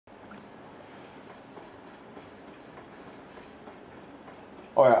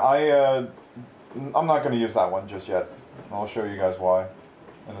Oh yeah, I'm not going to use that one just yet. I'll show you guys why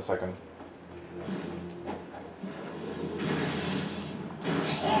in a second.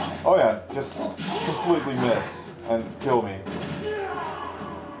 Oh yeah, just completely miss and kill me.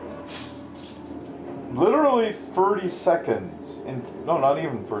 Literally 30 seconds, no, not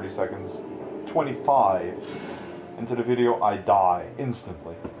even 30 seconds, 25 into the video, I die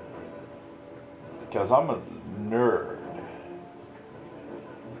instantly. Because I'm a nerd.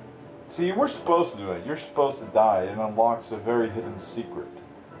 See, you were supposed to do it. You're supposed to die. It unlocks a very hidden secret.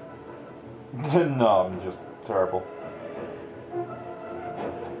 No, I'm just terrible.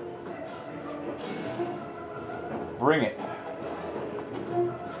 Bring it.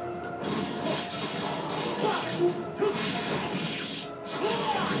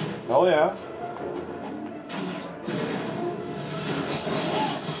 Hell yeah.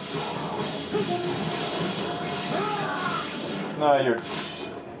 No, you're...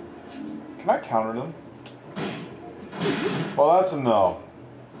 Can I counter them? Well, that's a no.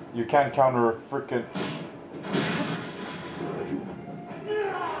 You can't counter a frickin'...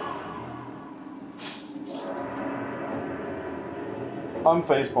 I'm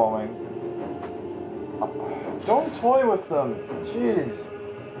facepalming. Don't toy with them. Jeez.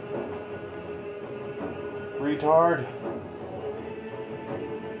 Retard.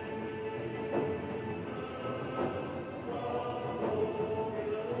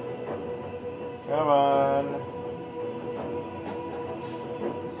 Come on.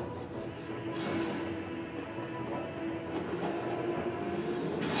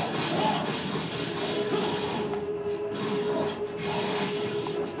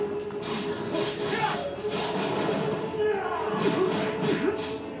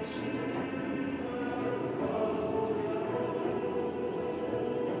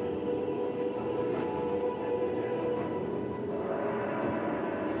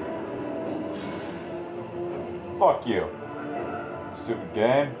 Fuck you. Stupid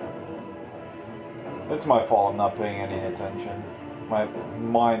game. It's my fault I'm not paying any attention. My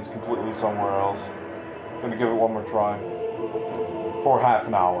mind's completely somewhere else. I'm gonna give it one more try. For half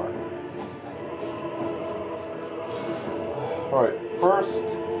an hour. Alright, first...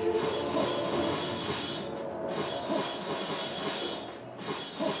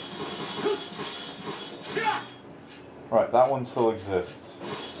 Right, that one still exists.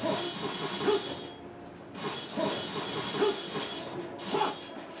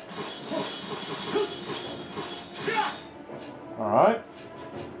 Alright.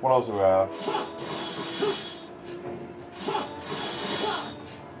 What else do we have?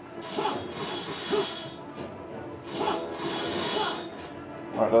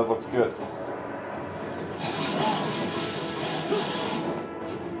 Alright, that looks good.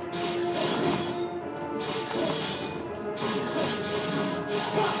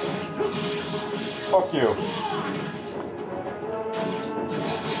 Fuck you.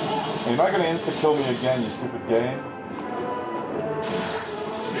 You're not gonna insta-kill me again, you stupid game.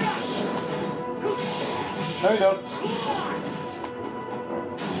 No, you don't.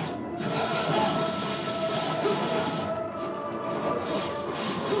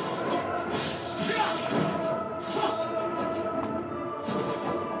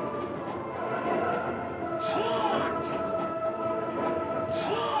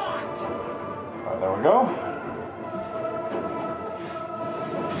 Alright, there we go.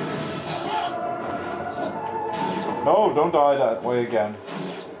 No, don't die that way again.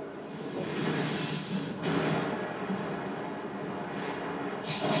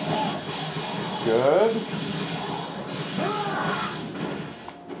 Good.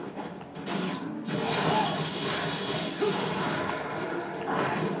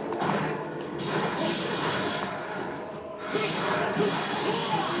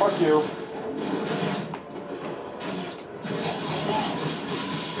 Fuck you.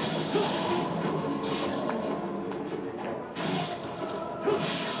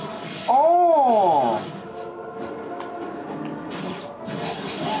 Oh!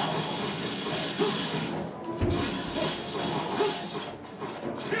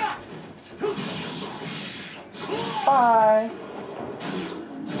 Bye.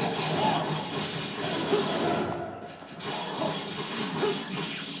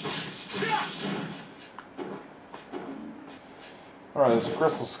 Alright, there's a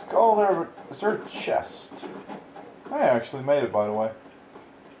crystal skull there, but is there a chest? I actually made it, by the way.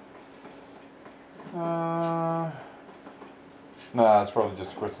 Nah, it's probably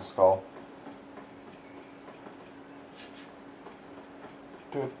just a crystal skull.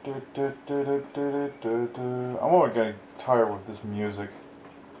 I'm already getting tired with this music.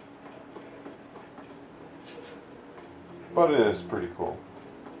 But it is pretty cool.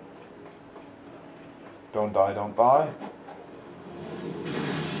 Don't die, don't die.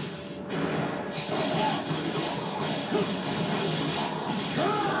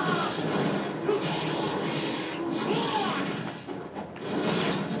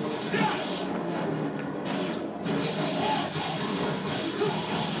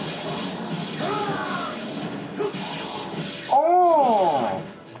 Oh!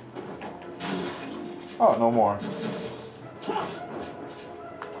 Oh, no more.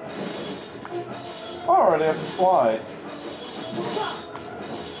 I already have to slide.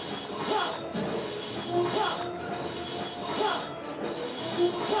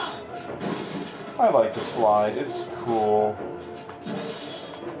 I like the slide, it's cool.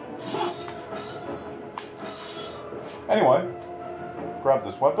 Anyway, grab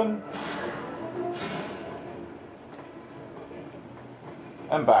this weapon.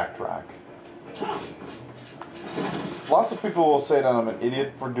 And backtrack. Lots of people will say that I'm an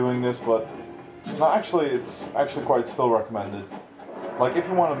idiot for doing this, but no, actually, it's actually quite still recommended. Like, if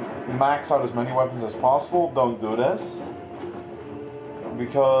you want to max out as many weapons as possible, don't do this.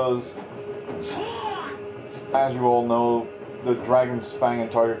 Because, as you all know, the Dragon's Fang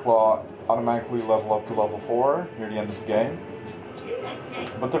and Tiger Claw automatically level up to level 4 near the end of the game.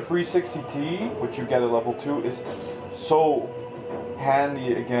 But the 360T, which you get at level 2, is so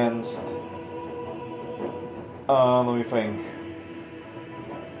handy against, let me think,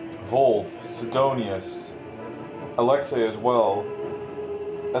 Wolf, Sidonius, Alexei as well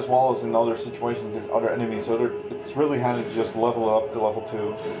as in other situations against other enemies, so it's really handy to just level up to level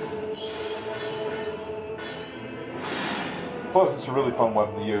 2. Plus, it's a really fun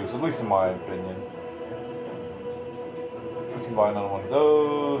weapon to use, at least in my opinion. We can buy another one of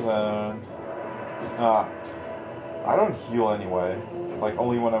those, and... I don't heal anyway. Like,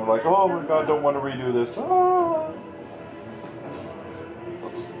 only when I'm like, oh my god, don't want to redo this. Ah.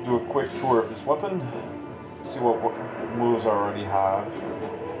 Let's do a quick tour of this weapon. Let's see what moves I already have.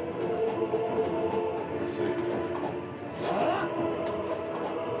 Let's see.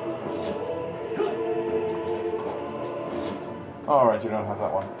 Alright, you don't have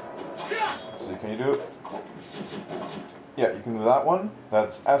that one. Let's see, can you do it? Yeah, you can do that one.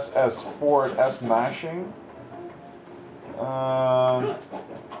 That's SS forward, S mashing. Oh,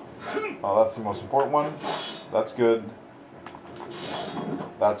 that's the most important one. That's good.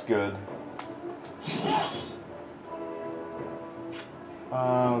 That's good.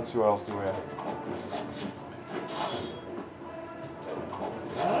 Let's see what else do we have.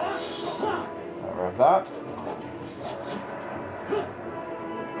 I have that.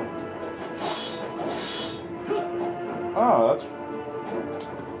 Oh, that's...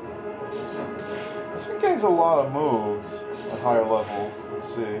 This one gains a lot of moves at higher levels. Let's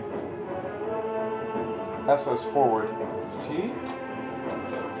see. SS forward. T?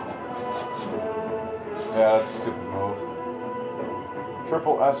 Yeah, that's a stupid move.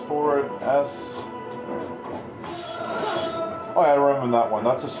 Triple S forward, S... Oh yeah, I remember that one.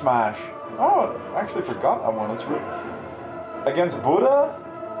 That's a smash. Oh, I actually forgot that one. It's against Buddha,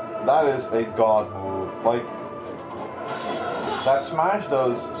 that is a god move. Like, that smash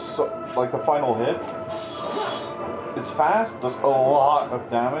does, like the final hit, it's fast, does a lot of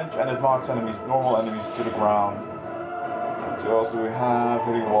damage, and it knocks normal enemies to the ground. So what else do we have?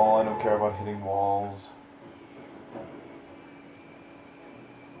 Hitting wall, I don't care about hitting walls.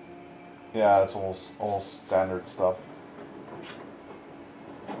 Yeah, that's almost standard stuff.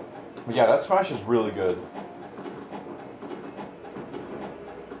 But yeah, that smash is really good.